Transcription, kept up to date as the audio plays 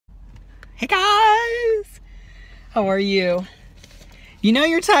Hey guys! How are you? You know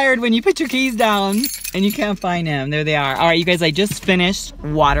you're tired when you put your keys down and you can't find them. There they are. All right, you guys, I just finished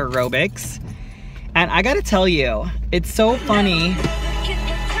water aerobics. And I gotta tell you, it's so funny.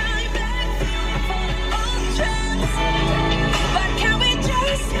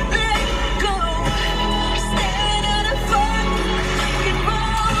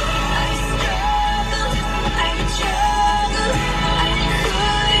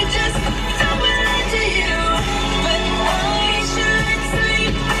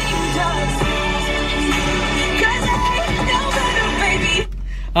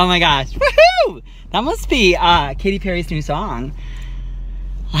 Oh my gosh, woohoo! That must be Katy Perry's new song.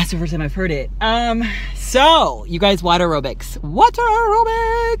 That's the first time I've heard it. So, you guys, water aerobics. Water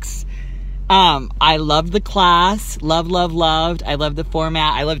aerobics! I loved the class. Loved. I loved the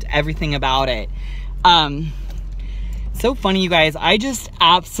format. I loved everything about it. So funny, you guys. I just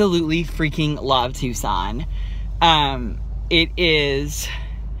absolutely freaking love Tucson. It is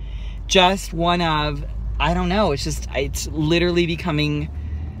just one of, I don't know, it's literally becoming,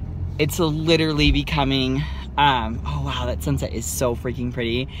 oh wow, that sunset is so freaking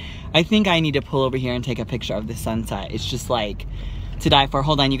pretty. I think I need to pull over here and take a picture of the sunset. It's just like to die for.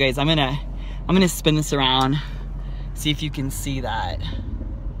 Hold on, you guys, I'm gonna spin this around, see if you can see that.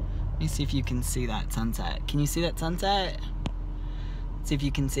 Let me see if you can see that sunset. Can you see that sunset? Let's see if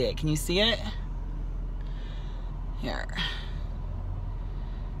you can see it. Can you see it? Here.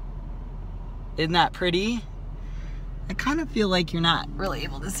 Isn't that pretty? I kind of feel like you're not really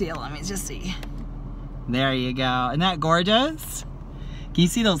able to see it. Let me just see. There you go. Isn't that gorgeous? Can you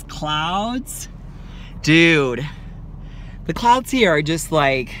see those clouds? Dude, the clouds here are just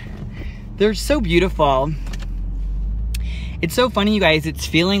like, they're so beautiful. It's so funny, you guys. It's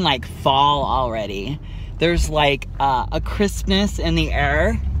feeling like fall already. There's like a crispness in the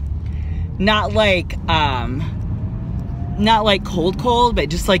air. Not like cold, but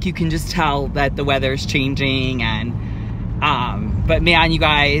just like you can just tell that the weather's changing. And but man, you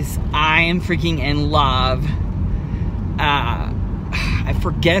guys, I am freaking in love. I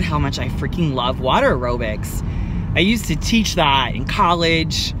forget how much I freaking love water aerobics. I used to teach that in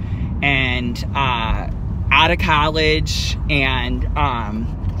college and out of college, and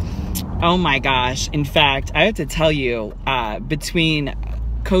oh my gosh, in fact, I have to tell you, between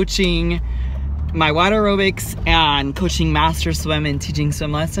coaching my water aerobics and coaching master swim and teaching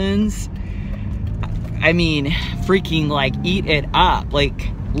swim lessons, I mean, freaking like eat it up, like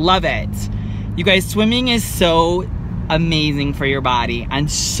love it. You guys, swimming is so amazing for your body on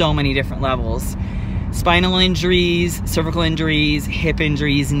so many different levels. Spinal injuries, cervical injuries, hip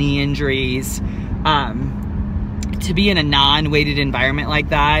injuries, knee injuries. To be in a non-weighted environment like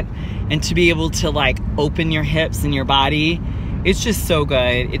that and to be able to like open your hips and your body, it's just so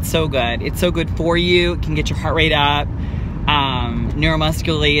good. It's so good. It's so good for you. It can get your heart rate up.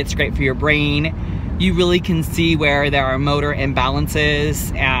 Neuromuscularly, it's great for your brain. You really can see where there are motor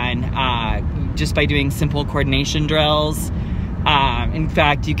imbalances, and just by doing simple coordination drills. In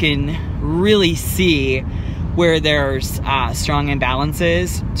fact, you can really see where there's strong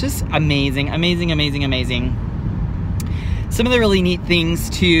imbalances. Just amazing, amazing, amazing, amazing. Some of the really neat things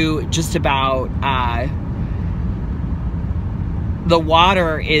too, just about the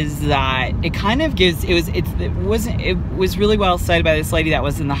water, is that it kind of gives, it was really well said by this lady that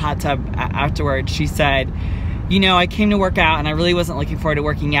was in the hot tub afterwards. She said, you know, I came to work out and I really wasn't looking forward to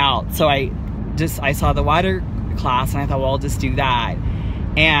working out, so I saw the water class and I thought, well, I'll just do that.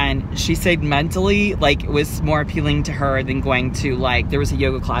 And she said mentally, like, it was more appealing to her than going to, like, there was a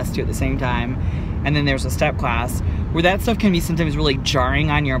yoga class too at the same time, and then there's a step class, where that stuff can be sometimes really jarring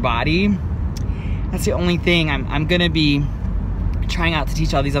on your body. That's the only thing. I'm gonna be trying out to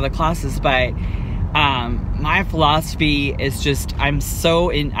teach all these other classes, but my philosophy is just, I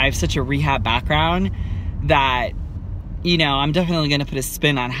have such a rehab background that, you know, I'm definitely going to put a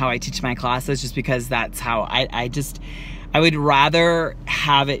spin on how I teach my classes, just because that's how I would rather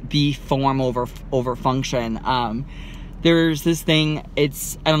have it be form over function. There's this thing, I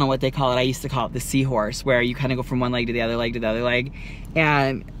don't know what they call it. I used to call it the seahorse, where you kind of go from one leg to the other leg to the other leg.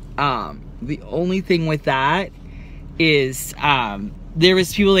 And the only thing with that is there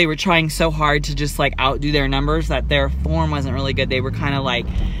was people, they were trying so hard to just like outdo their numbers that their form wasn't really good. They were kind of like,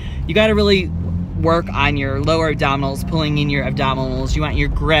 you got to really work on your lower abdominals, pulling in your abdominals. You want your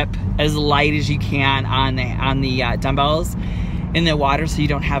grip as light as you can on the dumbbells in the water, so you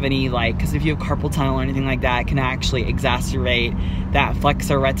don't have any, like, because if you have carpal tunnel or anything like that, it can actually exacerbate that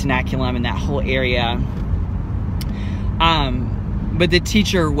flexor retinaculum and that whole area. But the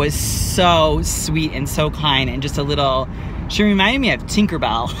teacher was so sweet and so kind, and just a little, she reminded me of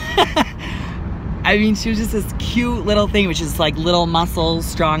Tinkerbell. I mean, she was just this cute little thing, which is like little muscles,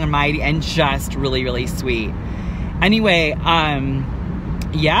 strong and mighty, and just really, really sweet. Anyway,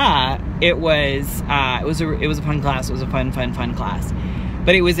 yeah, it was a fun class. It was a fun class.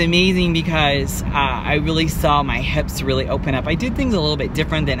 But it was amazing because I really saw my hips really open up. I did things a little bit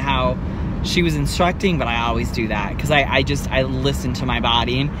different than how she was instructing, but I always do that because I listen to my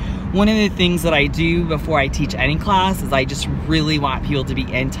body. And one of the things that I do before I teach any class is I just really want people to be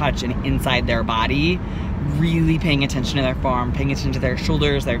in touch and inside their body, really paying attention to their form, paying attention to their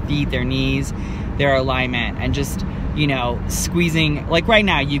shoulders, their feet, their knees, their alignment, and just, you know, squeezing. Like right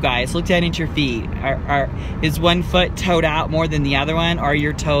now, you guys, look down at your feet. Is one foot toed out more than the other one, or are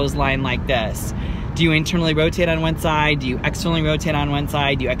your toes lined like this? Do you internally rotate on one side? Do you externally rotate on one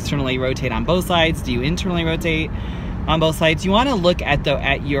side? Do you externally rotate on both sides? Do you internally rotate on both sides? You want to look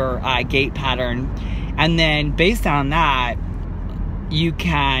at your gait pattern, and then based on that, you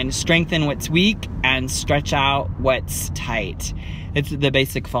can strengthen what's weak and stretch out what's tight. It's the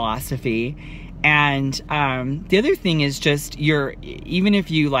basic philosophy. And the other thing is just even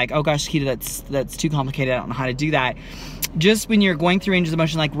if you like, oh gosh, Kita, that's too complicated, I don't know how to do that. Just when you're going through ranges of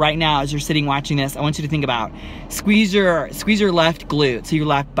motion, like right now as you're sitting watching this, I want you to think about squeeze your left glute, so your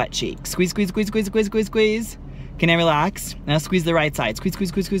left butt cheek. Squeeze, squeeze, squeeze, squeeze, squeeze, squeeze, squeeze. Can I relax? Now squeeze the right side. Squeeze, squeeze,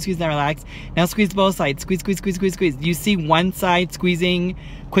 squeeze, squeeze, squeeze, now relax. Now squeeze both sides. Squeeze, squeeze, squeeze, squeeze, squeeze. Do you see one side squeezing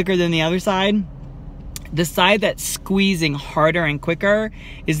quicker than the other side? The side that's squeezing harder and quicker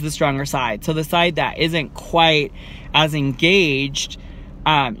is the stronger side. So the side that isn't quite as engaged,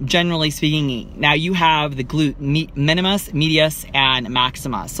 generally speaking, now you have the glute minimus, medius, and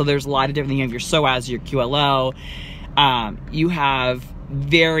maximus. So there's a lot of different things. You have your psoas, your QLO. You have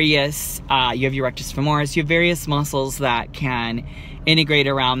various, you have your rectus femoris. You have various muscles that can integrate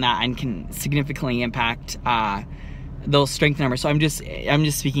around that and can significantly impact those strength numbers. So I'm just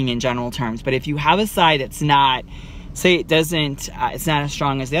speaking in general terms. But if you have a side that's not, say it's not as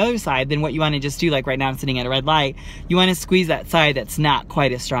strong as the other side, then what you want to just do, like right now I'm sitting at a red light, you want to squeeze that side that's not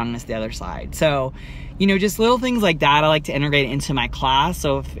quite as strong as the other side. So, you know, just little things like that I like to integrate into my class.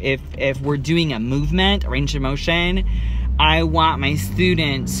 So if we're doing a movement, a range of motion, I want my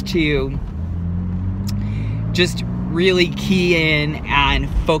students to just really key in and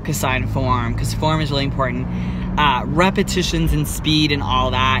focus on form, because form is really important. Repetitions and speed and all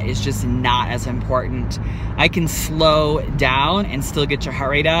that is just not as important. I can slow down and still get your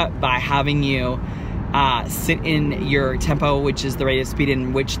heart rate up by having you sit in your tempo, which is the rate of speed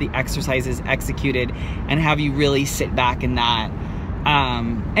in which the exercise is executed, and have you really sit back in that.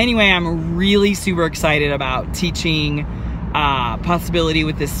 Anyway, I'm really super excited about teaching possibility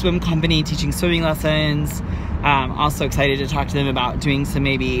with this swim company, teaching swimming lessons. Also excited to talk to them about doing some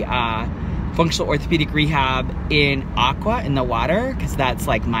maybe functional orthopedic rehab in aqua, in the water, because that's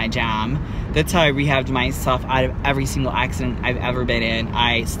like my jam. That's how I rehabbed myself out of every single accident I've ever been in.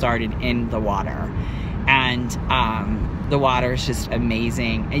 I started in the water, and the water is just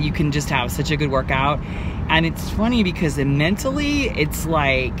amazing, and you can just have such a good workout. And it's funny because mentally it's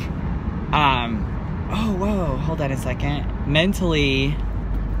like oh whoa, hold on a second. Mentally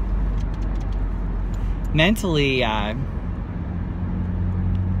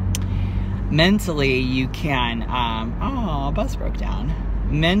you can, oh, bus broke down.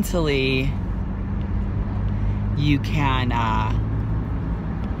 Mentally, you can,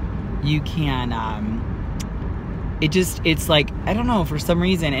 it's like, I don't know, for some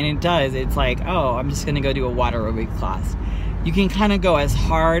reason, and it does, it's like, oh, I'm just gonna go do a water aerobic class. You can kind of go as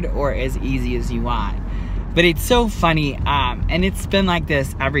hard or as easy as you want. But it's so funny, and it's been like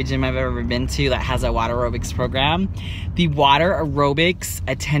this every gym I've ever been to that has a water aerobics program. The water aerobics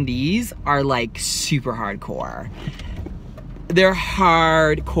attendees are like super hardcore. They're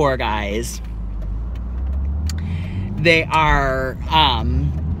hardcore guys. They are,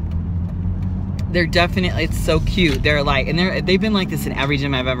 they're definitely, it's so cute. They're like, and they've been like this in every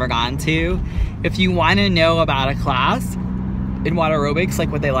gym I've ever gone to. If you want to know about a class in water aerobics,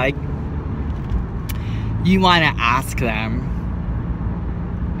 like what they like, you want to ask them,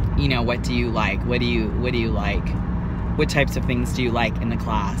 you know, what do you like? What do you like? What types of things do you like in the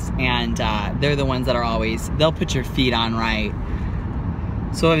class? And they're the ones that are always, they'll put your feet on right.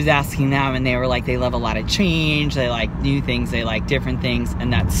 So I was asking them, and they were like, they love a lot of change. They like new things. They like different things.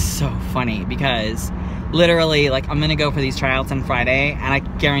 And that's so funny because literally, like, I'm going to go for these tryouts on Friday, and I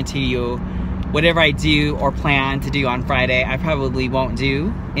guarantee you, whatever I do or plan to do on Friday, I probably won't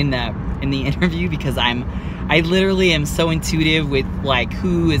do in the interview, because I literally am so intuitive with like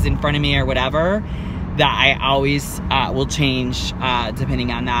who is in front of me or whatever, that I always will change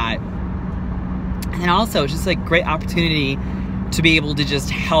depending on that. And also it's just like great opportunity to be able to just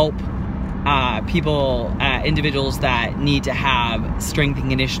help individuals that need to have strength and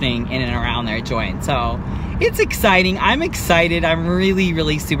conditioning in and around their joints. So it's exciting. I'm excited. I'm really,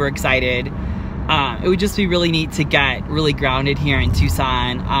 really super excited. It would just be really neat to get really grounded here in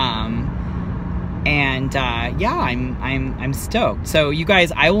Tucson. Yeah, I'm stoked. So you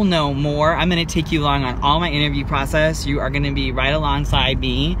guys, I will know more. I'm going to take you along on all my interview process. You are going to be right alongside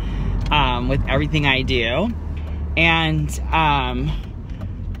me with everything I do. And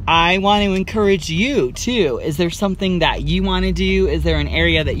I want to encourage you too. Is there something that you want to do? Is there an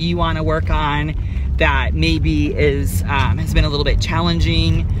area that you want to work on that maybe is has been a little bit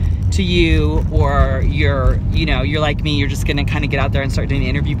challenging to you, or you're like me, you're just gonna kind of get out there and start doing the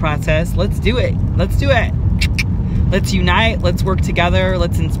interview process? Let's do it. Let's do it. Let's unite. Let's work together.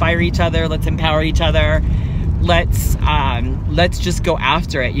 Let's inspire each other. Let's empower each other. Let's just go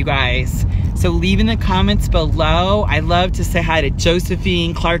after it, you guys. So leave in the comments below. I love to say hi to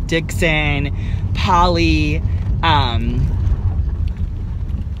Josephine, Clark Dixon, Polly.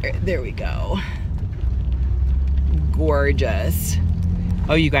 There we go. Gorgeous.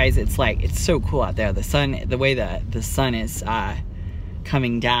 Oh, you guys, it's so cool out there. The sun, the way that the sun is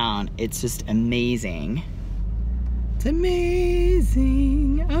coming down, it's just amazing. It's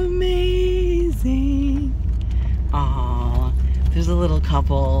amazing, amazing. Aw, there's a little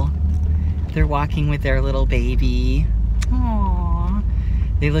couple. They're walking with their little baby. Aww.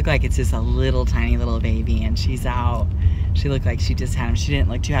 They look like it's just a little tiny little baby, and she's out. She looked like she just had him. She didn't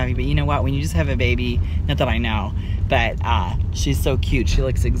look too happy, but you know what? When you just have a baby, not that I know, but she's so cute. She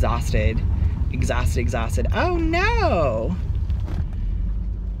looks exhausted. Exhausted. Oh no!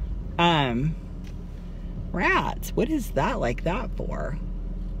 Rats. What is that like that for?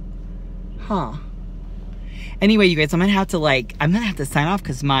 Huh. Anyway, you guys, I'm gonna have to sign off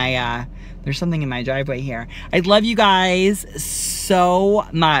because my there's something in my driveway here. I love you guys so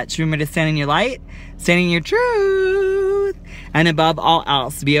much. Remember to stand in your light, stand in your truth, and above all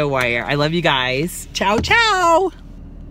else, be a warrior. I love you guys. Ciao, ciao.